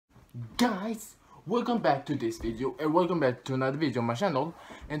Guys, welcome back to this video and welcome back to another video on my channel.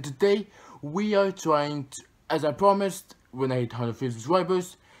 And today we are trying to, as I promised when I hit 150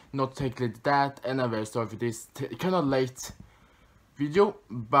 subscribers, not take like that, and I'm very sorry for this kind of late video,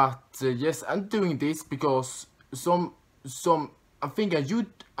 but yes, I'm doing this because some I think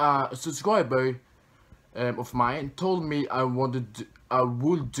a subscriber of mine told me I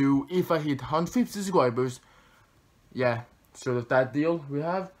would do if I hit 150 subscribers. Yeah, sort of that deal we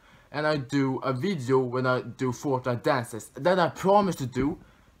have. And I do a video when I do Fortnite dances that I promised to do,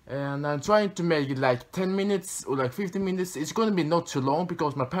 and I'm trying to make it like 10 minutes or like 15 minutes. It's gonna be not too long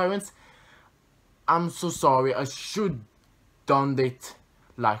because my parents, I'm so sorry, I should done it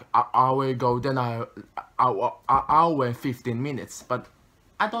like an hour ago, then an hour and 15 minutes, but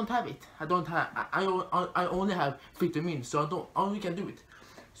I don't have it. I only have 15 minutes, so I only can do it.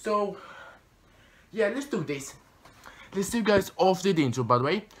 So yeah, let's do this. Let's see you guys after the intro, by the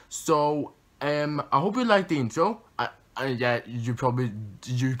way. So I hope you like the intro. Yeah, you probably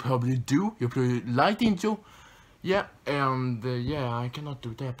do. You probably like the intro. Yeah, and yeah, I cannot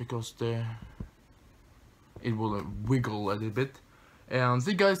do that because it will wiggle a little bit. And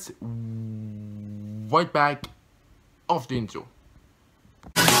see you guys right back after the intro.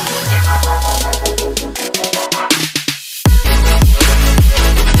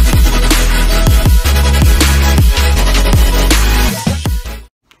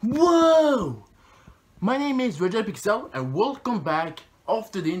 Whoa! My name is RetroPixel and welcome back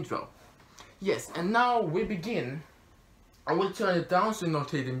after the intro. Yes, and now we begin. I will turn it down so you not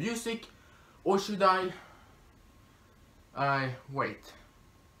hear the music, or should I wait.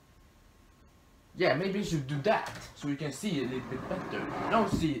 Yeah, maybe I should do that so you can see a little bit better. Now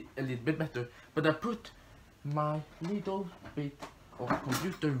see a little bit better, but I put my little bit of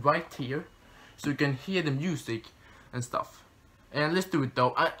computer right here so you can hear the music and stuff. And let's do it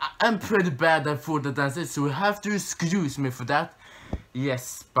though. I'm pretty bad at Fortnite dances, so you have to excuse me for that.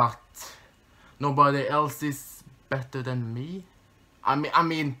 Yes, but nobody else is better than me. I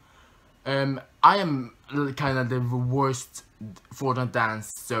mean, I am kind of the worst Fortnite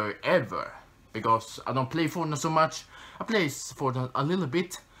dancer ever because I don't play Fortnite so much. I play Fortnite a little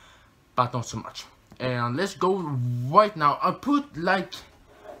bit, but not so much. And let's go right now. I put like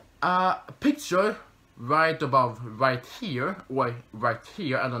a picture right above right here, or right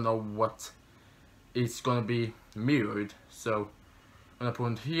here. I don't know what it's gonna be mirrored, so when I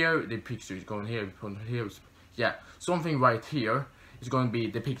put it here, the picture is going here. Put it here, yeah, something right here is gonna be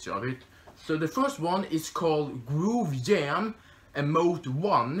the picture of it. So the first one is called Groove Jam Emote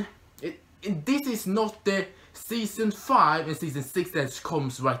 1. This is not the season 5 and season 6 that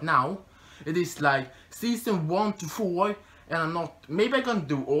comes right now. It is like season 1 to 4. And I'm not, maybe I can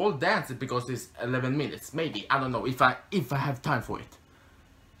do all dances because it's 11 minutes, maybe, I don't know, if I have time for it.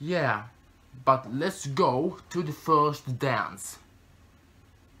 Yeah, but let's go to the first dance.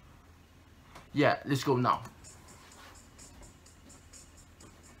 Yeah, let's go now.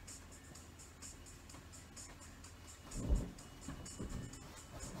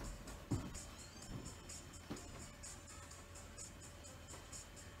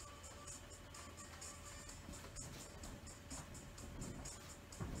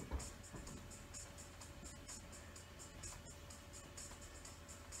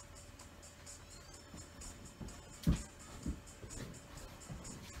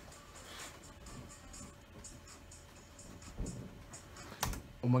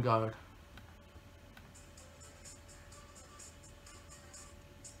 Oh my god.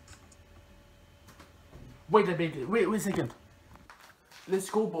 Wait a second. Let's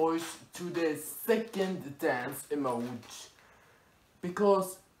go, boys, to the second dance emoji.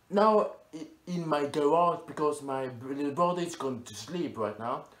 Because now in my garage, because my little brother is going to sleep right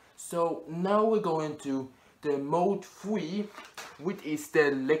now. So now we're going to the mode 3, which is the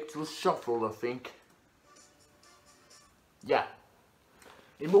electro shuffle, I think. Yeah.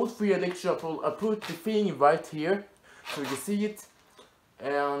 In mode 3 electro shuffle, I put the thing right here so you can see it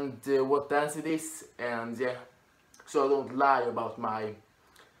and what dance it is, and yeah, so I don't lie about my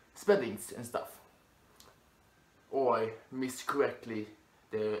spellings and stuff, or I miss correctly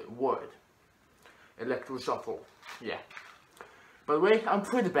the word. Electro shuffle, yeah. By the way, I'm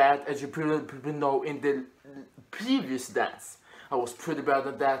pretty bad, as you probably know. In the previous dance I was pretty bad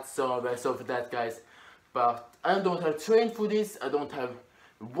at that, so I'm very sorry for that, guys. But I don't have trained for this, I don't have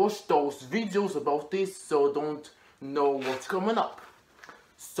watched those videos about this, so I don't know what's coming up.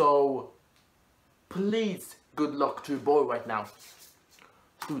 So please, good luck to your boy right now.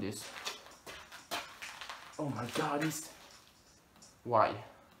 Do this. Oh my god, why?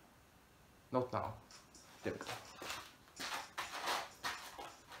 Not now. There we go.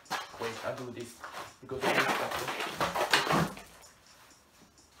 Wait, I do this because I need that.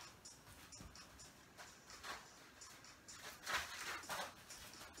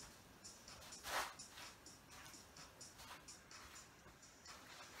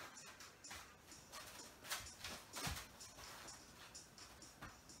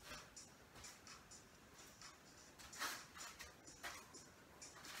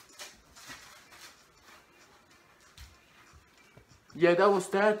 Yeah, that was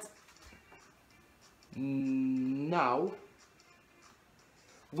that. Now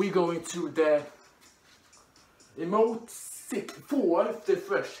we're going to the emote 4, the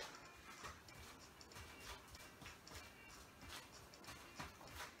fresh.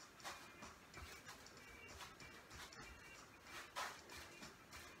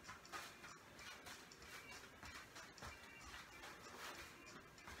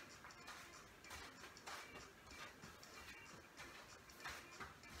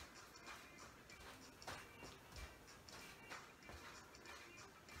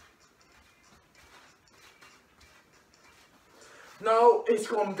 Now it's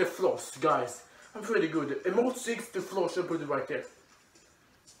called the floss, guys. I'm pretty good. Emote 6, the floss, I'll put it right there.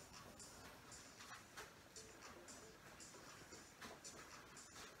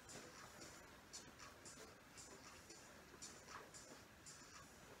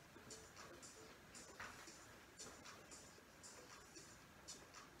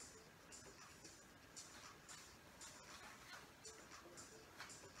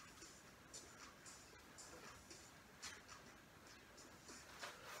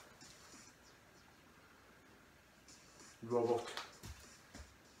 Robot.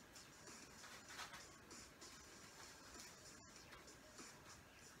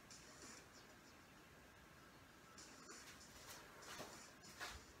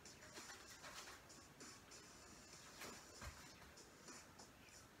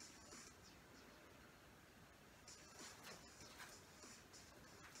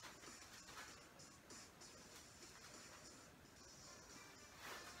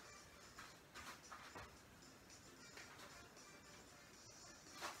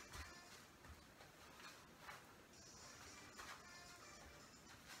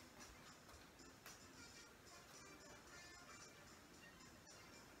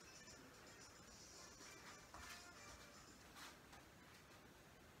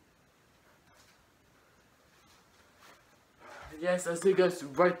 Yes, I see you guys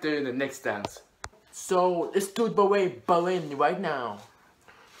right there in the next dance. So let's do it ballet right now.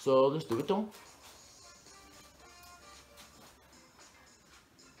 So let's do it though.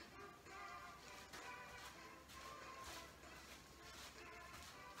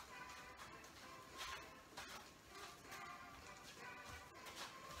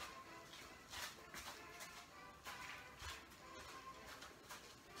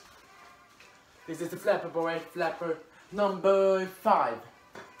 This is the flapper boy, flapper number 5.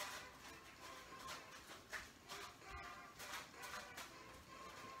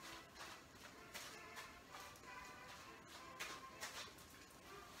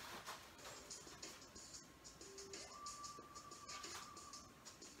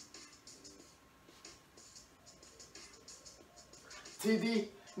 TD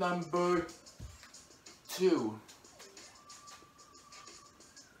number 2.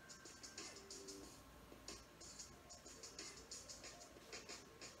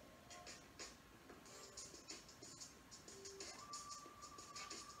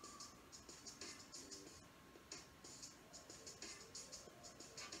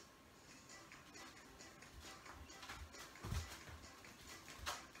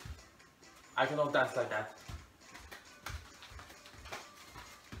 I cannot dance like that.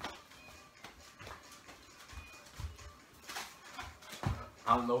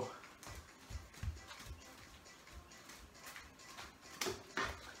 I don't know.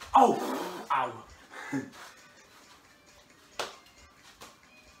 Oh! Ow!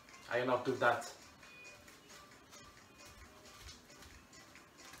 I cannot do that.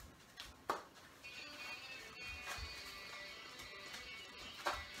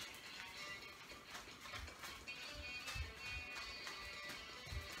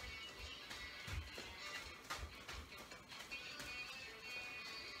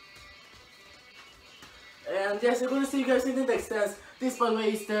 And yes, I'm gonna see you guys in the next dance. This, by the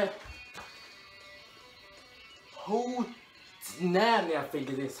way, is the whole nanny, I think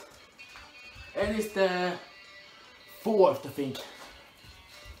it is. And it's the 4th, I think.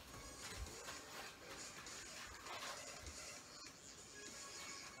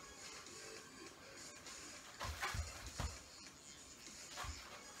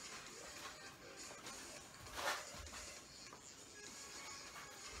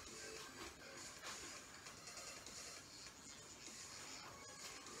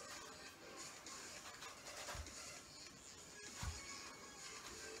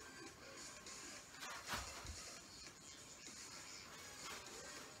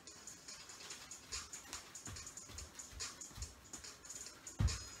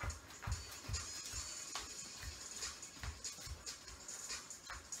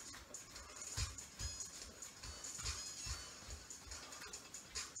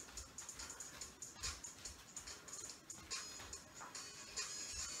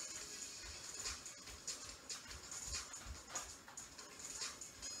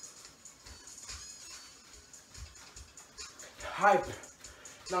 hype.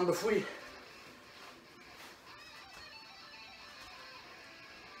 Number 3.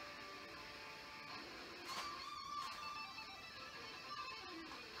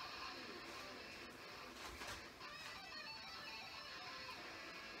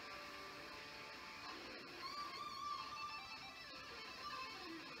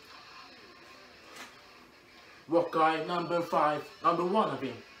 Rock guy number 5, number 1 I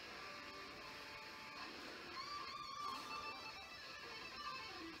think.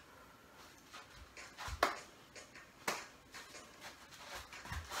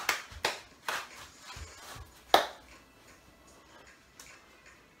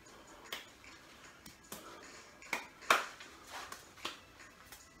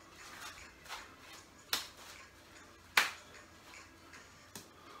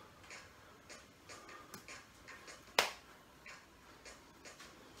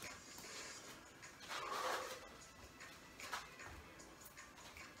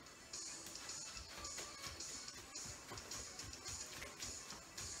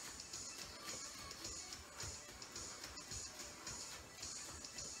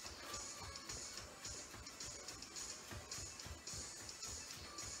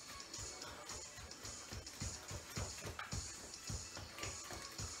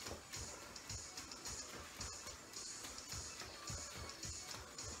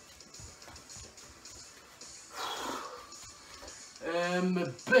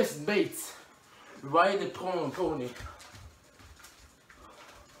 Best mates, ride the pony.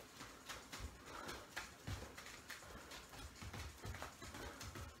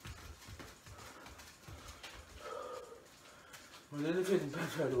 Men det är fint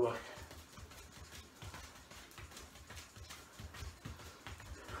perfekt då.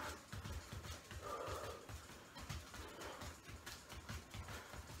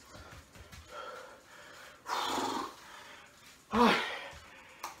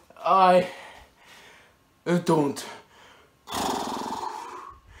 I don't.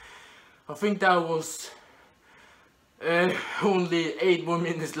 I think that was only 8 more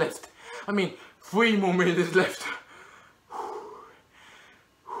minutes left. I mean 3 more minutes left.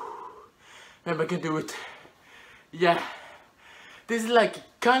 Maybe I can do it. Yeah. This is like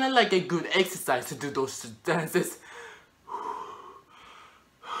kind of like a good exercise to do those dances.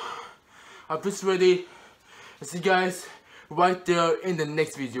 I'm just ready. I'll see you guys right there in the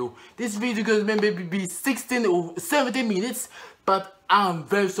next video. This video could maybe be 16 or 17 minutes, but I'm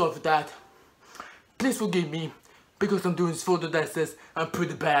very sorry for that. Please forgive me, because I'm doing photo dances, I'm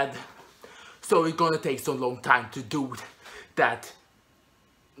pretty bad. So it's gonna take so long time to do that.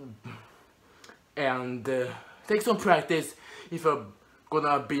 And take some practice if I'm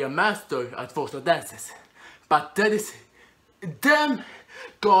gonna be a master at photo dances. But that is damn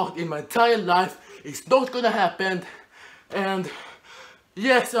God in my entire life, it's not gonna happen. And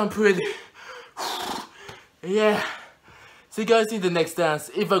yes, I'm pretty. Yeah. See you guys in the next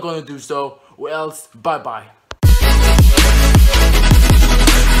dance if I'm gonna do so, or else bye bye.